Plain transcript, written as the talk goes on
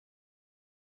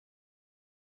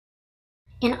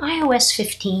In iOS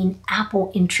 15,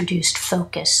 Apple introduced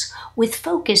Focus. With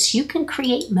Focus, you can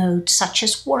create modes such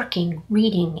as working,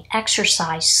 reading,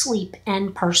 exercise, sleep,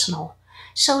 and personal.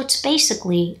 So it's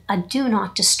basically a do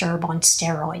not disturb on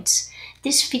steroids.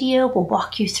 This video will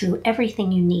walk you through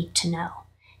everything you need to know.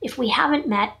 If we haven't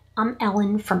met, I'm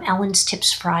Ellen from Ellen's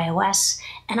Tips for iOS,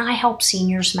 and I help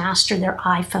seniors master their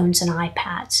iPhones and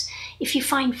iPads. If you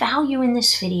find value in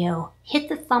this video, hit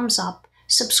the thumbs up,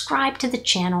 subscribe to the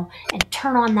channel, and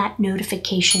turn on that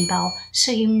notification bell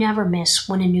so you never miss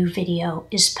when a new video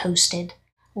is posted.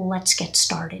 Let's get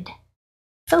started.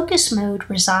 Focus mode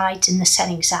resides in the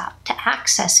Settings app. To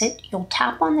access it, you'll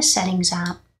tap on the Settings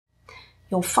app,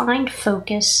 you'll find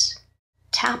Focus,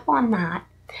 tap on that,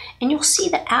 and you'll see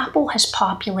that Apple has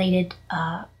populated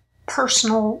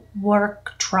personal,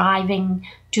 work, driving,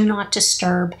 do not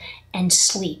disturb, and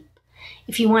sleep.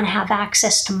 If you want to have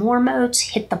access to more modes,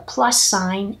 hit the plus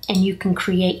sign and you can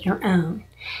create your own.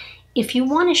 If you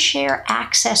want to share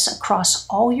access across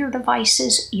all your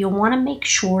devices, you'll want to make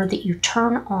sure that you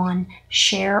turn on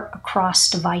Share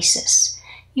Across Devices.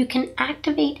 You can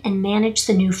activate and manage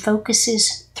the new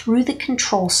focuses through the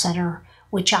Control Center,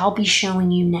 which I'll be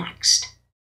showing you next.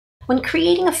 When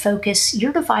creating a focus,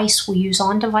 your device will use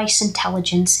on-device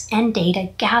intelligence and data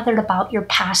gathered about your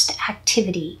past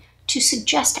activity to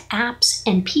suggest apps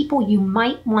and people you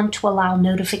might want to allow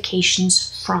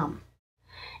notifications from.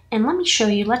 And let me show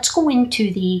you, let's go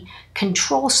into the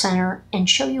Control Center and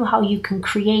show you how you can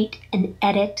create and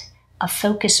edit a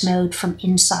focus mode from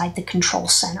inside the Control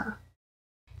Center.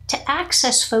 To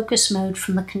access focus mode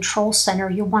from the Control Center,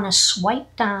 you'll want to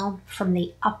swipe down from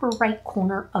the upper right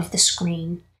corner of the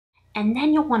screen, and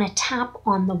then you'll want to tap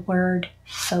on the word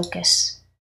Focus.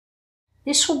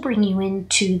 This will bring you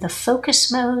into the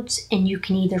focus modes, and you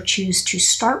can either choose to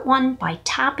start one by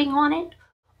tapping on it,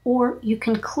 or you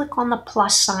can click on the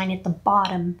plus sign at the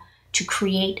bottom to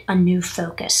create a new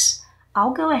focus.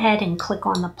 I'll go ahead and click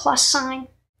on the plus sign,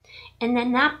 and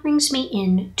then that brings me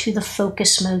into the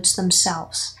focus modes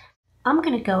themselves. I'm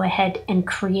going to go ahead and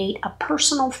create a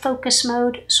personal focus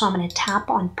mode, so I'm going to tap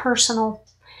on Personal,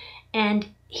 and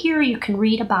here you can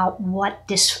read about what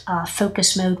this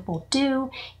focus mode will do.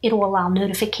 It will allow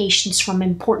notifications from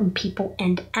important people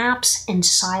and apps and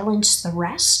silence the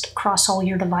rest across all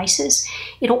your devices.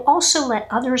 It'll also let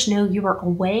others know you are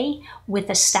away with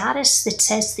a status that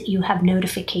says that you have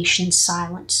notifications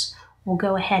silenced. We'll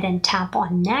go ahead and tap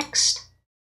on Next.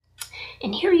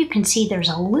 And here you can see there's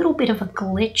a little bit of a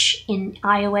glitch in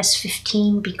iOS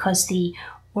 15 because the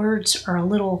words are a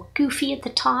little goofy at the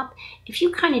top. If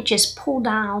you kind of just pull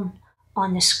down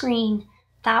on the screen,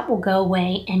 that will go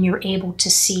away and you're able to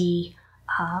see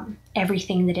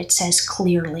everything that it says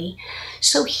clearly.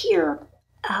 So here,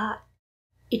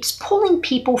 it's pulling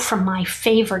people from my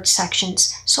favorite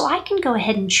sections. So I can go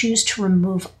ahead and choose to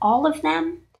remove all of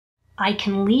them. I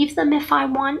can leave them if I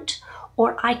want,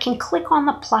 or I can click on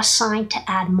the plus sign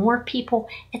to add more people.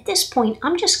 At this point,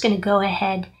 I'm just going to go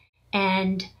ahead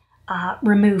and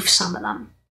remove some of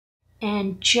them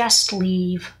and just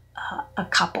leave a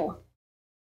couple.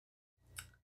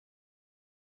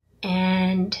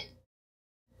 And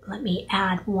let me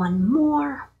add one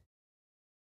more.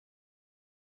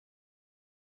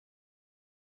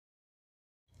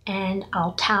 And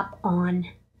I'll tap on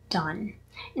Done.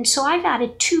 And so I've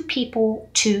added 2 people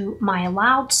to my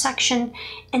allowed section,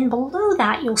 and below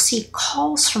that you'll see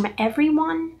calls from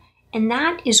everyone, and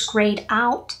that is grayed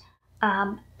out.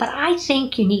 But I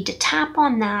think you need to tap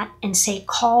on that and say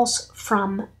calls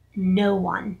from no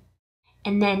one,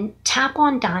 and then tap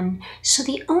on Done. So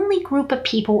the only group of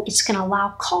people it's going to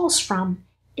allow calls from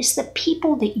is the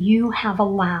people that you have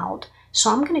allowed. So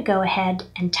I'm going to go ahead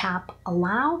and tap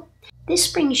Allow.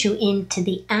 This brings you into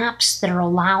the apps that are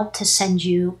allowed to send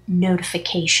you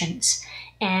notifications.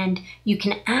 And you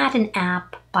can add an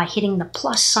app by hitting the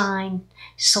plus sign,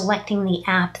 selecting the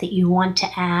app that you want to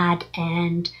add,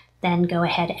 and then go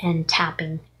ahead and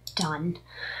tapping Done.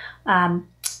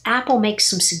 Apple makes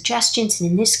some suggestions,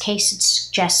 and in this case it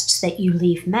suggests that you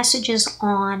leave messages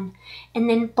on, and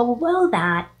then below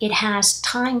that it has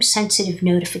time-sensitive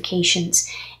notifications,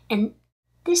 and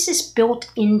this is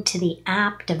built into the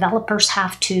app. Developers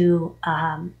have to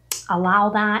allow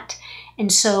that,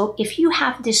 and so if you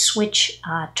have this switch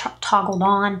toggled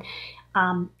on,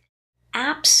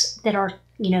 apps that are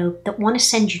that want to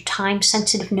send you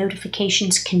time-sensitive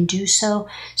notifications can do so.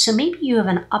 So maybe you have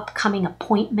an upcoming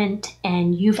appointment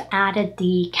and you've added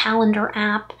the calendar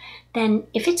app, then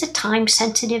if it's a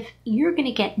time-sensitive, you're going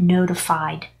to get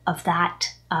notified of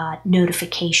that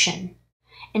notification.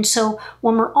 And so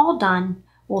when we're all done,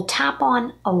 we'll tap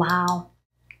on Allow,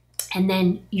 and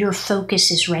then your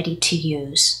focus is ready to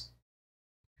use.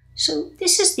 So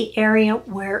this is the area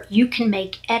where you can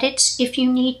make edits if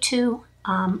you need to,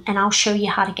 and I'll show you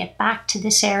how to get back to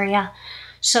this area.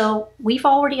 So we've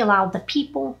already allowed the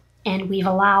people, and we've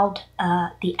allowed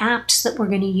the apps that we're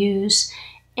going to use,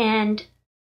 and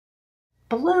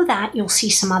below that you'll see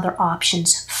some other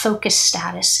options, focus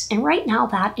status, and right now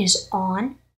that is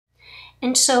on.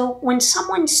 And so when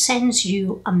someone sends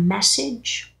you a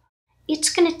message,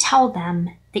 it's going to tell them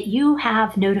that you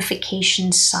have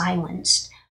notifications silenced.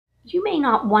 You may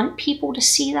not want people to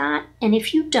see that, and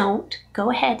if you don't,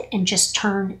 go ahead and just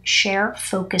turn Share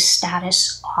Focus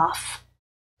Status off.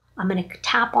 I'm going to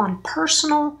tap on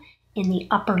Personal in the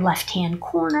upper left-hand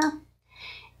corner,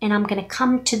 and I'm going to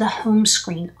come to the home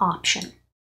screen option.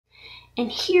 And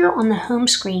here on the home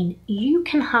screen, you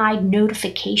can hide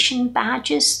notification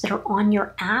badges that are on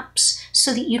your apps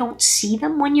so that you don't see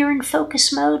them when you're in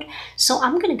focus mode. So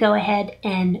I'm going to go ahead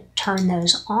and turn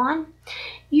those on.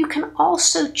 You can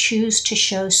also choose to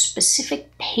show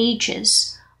specific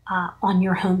pages on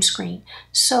your home screen.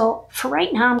 So for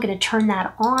right now, I'm going to turn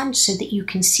that on so that you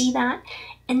can see that.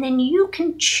 And then you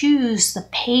can choose the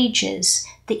pages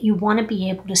that you want to be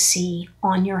able to see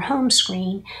on your home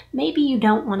screen. Maybe you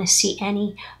don't want to see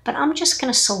any, but I'm just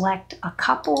going to select a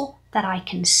couple that I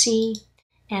can see,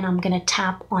 and I'm going to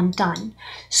tap on Done.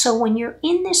 So when you're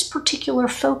in this particular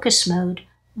focus mode,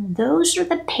 those are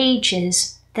the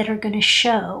pages that are going to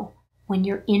show when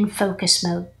you're in focus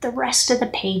mode. The rest of the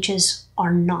pages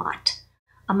are not.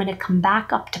 I'm going to come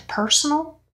back up to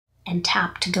Personal and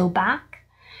tap to go back.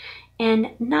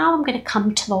 And now I'm going to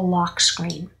come to the lock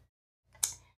screen.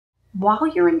 While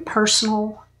you're in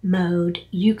Personal mode,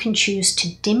 you can choose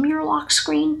to dim your lock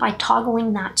screen by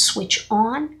toggling that switch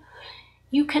on.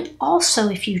 You can also,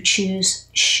 if you choose,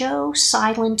 show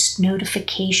silenced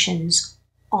notifications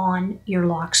on your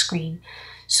lock screen.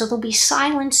 So they'll be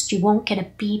silenced, you won't get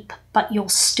a beep, but you'll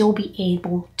still be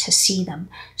able to see them.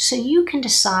 So you can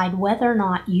decide whether or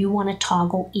not you want to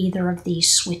toggle either of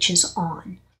these switches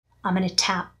on. I'm going to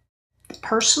tap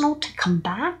Personal to come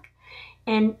back,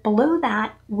 and below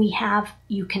that we have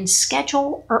you can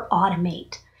schedule or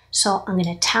automate. So I'm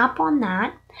going to tap on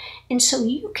that, and so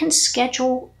you can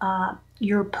schedule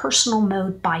your personal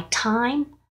mode by time,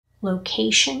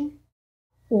 location,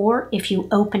 or if you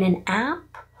open an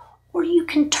app, or you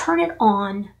can turn it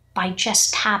on by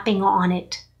just tapping on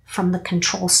it from the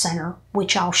control center,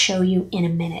 which I'll show you in a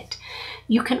minute.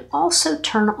 You can also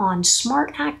turn on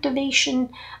Smart Activation,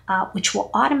 which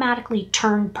will automatically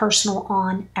turn Personal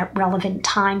on at relevant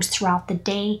times throughout the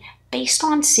day based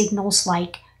on signals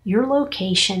like your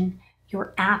location,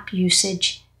 your app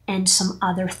usage, and some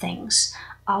other things.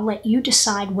 I'll let you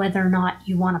decide whether or not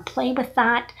you want to play with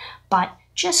that, but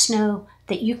just know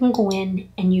that you can go in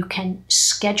and you can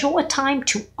schedule a time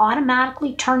to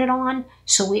automatically turn it on,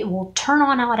 so it will turn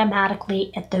on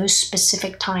automatically at those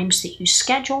specific times that you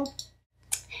schedule.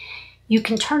 You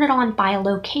can turn it on by a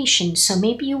location, so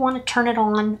maybe you want to turn it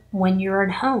on when you're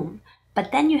at home,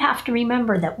 but then you have to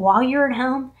remember that while you're at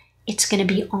home, it's going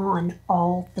to be on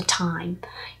all the time.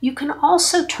 You can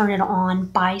also turn it on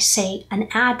by, say, an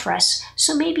address.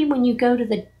 So maybe when you go to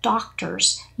the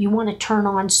doctor's, you want to turn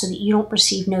on so that you don't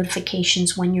receive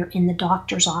notifications when you're in the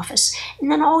doctor's office.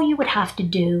 And then all you would have to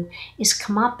do is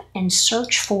come up and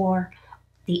search for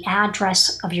the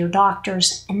address of your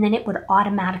doctor's, and then it would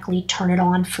automatically turn it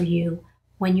on for you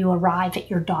when you arrive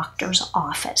at your doctor's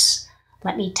office.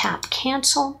 Let me tap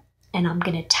Cancel, and I'm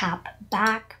going to tap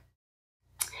Back.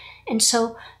 And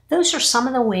so those are some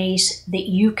of the ways that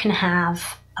you can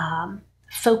have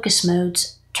focus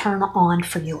modes turn on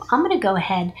for you. I'm going to go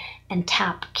ahead and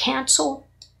tap Cancel.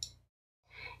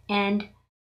 And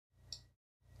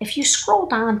if you scroll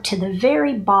down to the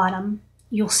very bottom,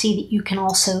 you'll see that you can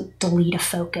also delete a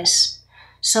focus.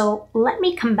 So let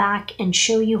me come back and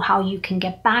show you how you can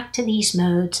get back to these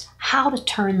modes, how to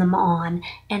turn them on,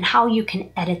 and how you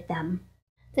can edit them.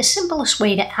 The simplest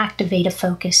way to activate a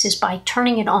focus is by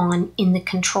turning it on in the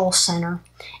control center,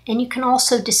 and you can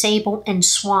also disable and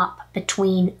swap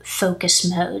between focus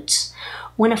modes.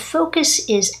 When a focus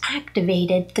is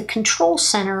activated, the control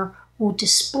center will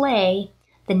display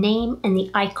the name and the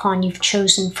icon you've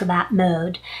chosen for that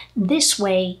mode. This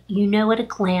way, you know at a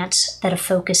glance that a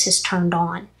focus is turned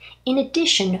on. In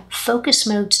addition, focus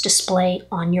modes display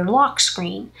on your lock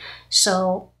screen.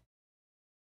 So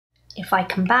if I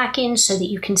come back in so that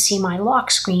you can see my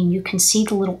lock screen, you can see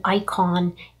the little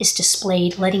icon is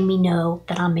displayed, letting me know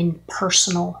that I'm in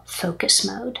personal focus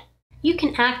mode. You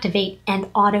can activate and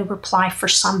auto-reply for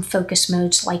some focus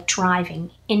modes like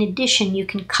driving. In addition, you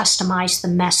can customize the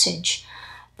message.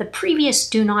 the previous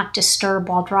Do Not Disturb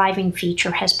While Driving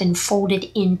feature has been folded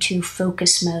into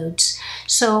focus modes.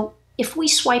 So if we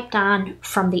swipe down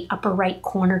from the upper right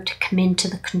corner to come into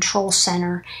the control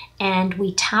center and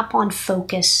we tap on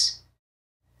focus,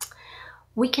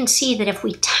 we can see that if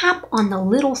we tap on the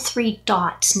little 3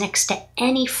 dots next to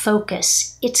any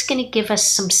focus, it's going to give us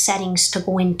some settings to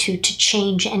go into to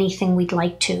change anything we'd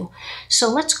like to. So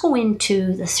let's go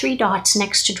into the 3 dots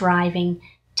next to driving,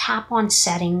 tap on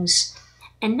settings,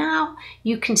 and now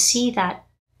you can see that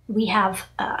we have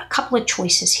a couple of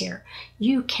choices here.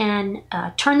 You can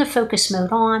turn the focus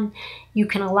mode on. You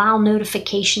can allow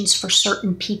notifications for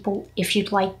certain people if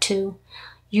you'd like to.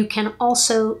 You can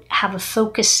also have a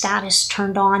focus status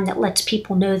turned on that lets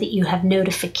people know that you have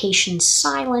notifications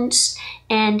silenced,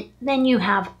 and then you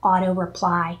have auto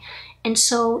reply. And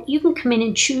so you can come in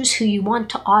and choose who you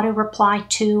want to auto reply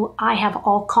to. I have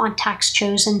all contacts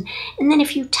chosen. And then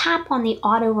if you tap on the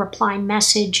auto reply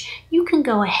message, you can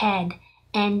go ahead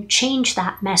and change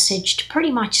that message to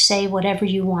pretty much say whatever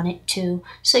you want it to.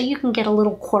 So you can get a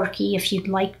little quirky if you'd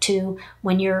like to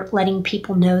when you're letting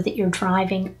people know that you're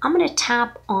driving. I'm going to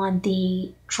tap on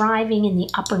the driving in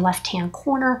the upper left-hand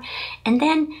corner, and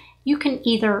then you can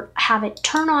either have it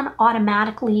turn on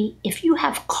automatically. If you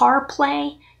have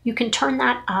CarPlay, you can turn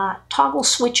that toggle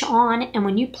switch on, and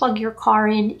when you plug your car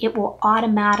in, it will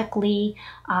automatically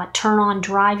turn on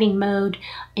driving mode,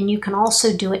 and you can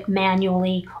also do it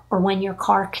manually or when your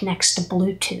car connects to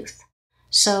Bluetooth.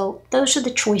 So those are the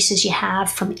choices you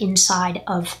have from inside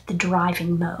of the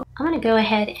driving mode. I'm going to go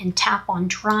ahead and tap on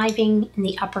driving in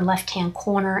the upper left-hand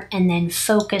corner and then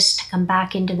focus to come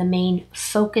back into the main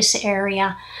focus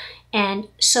area. And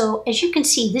so as you can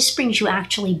see, this brings you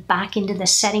actually back into the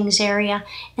settings area,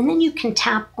 and then you can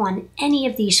tap on any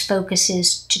of these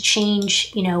focuses to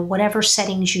change, whatever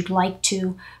settings you'd like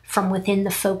to from within the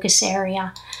focus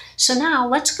area. So now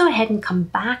let's go ahead and come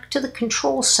back to the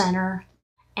control center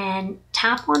and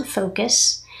tap on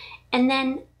focus. And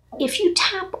then if you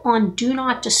tap on Do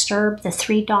Not Disturb, the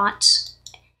 3 dots,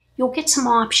 you'll get some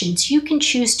options. You can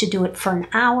choose to do it for an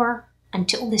hour,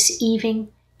 until this evening,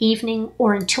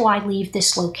 or until I leave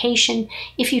this location.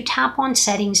 If you tap on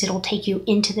settings, it'll take you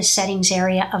into the settings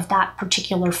area of that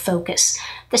particular focus.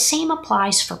 The same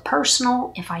applies for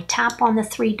personal. If I tap on the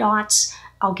 3 dots,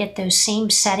 I'll get those same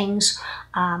settings,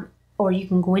 or you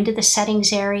can go into the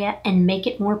settings area and make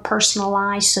it more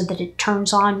personalized so that it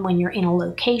turns on when you're in a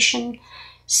location.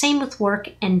 Same with work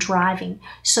and driving.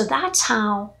 So that's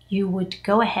how you would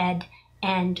go ahead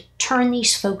and turn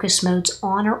these focus modes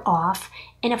on or off.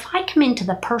 And if I come into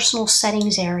the personal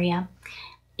settings area,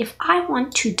 if I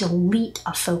want to delete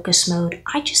a focus mode,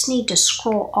 I just need to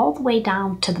scroll all the way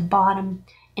down to the bottom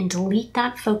and delete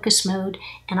that focus mode,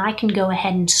 and I can go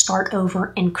ahead and start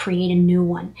over and create a new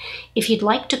one. If you'd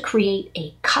like to create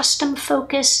a custom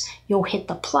focus, you'll hit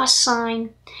the plus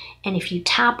sign, and if you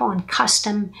tap on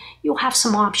custom, you'll have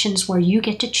some options where you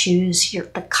get to choose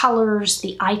the colors,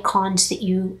 the icons that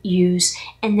you use,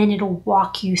 and then it'll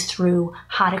walk you through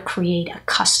how to create a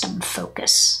custom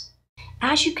focus.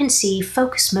 As you can see,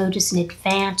 focus mode is an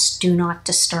advanced Do Not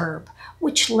Disturb,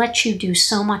 which lets you do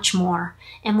so much more.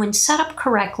 And when set up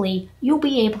correctly, you'll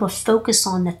be able to focus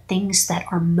on the things that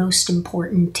are most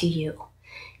important to you.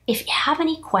 If you have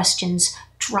any questions,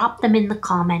 drop them in the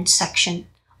comments section.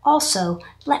 Also,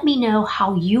 let me know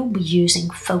how you'll be using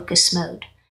focus mode.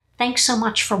 Thanks so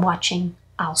much for watching.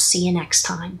 I'll see you next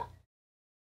time.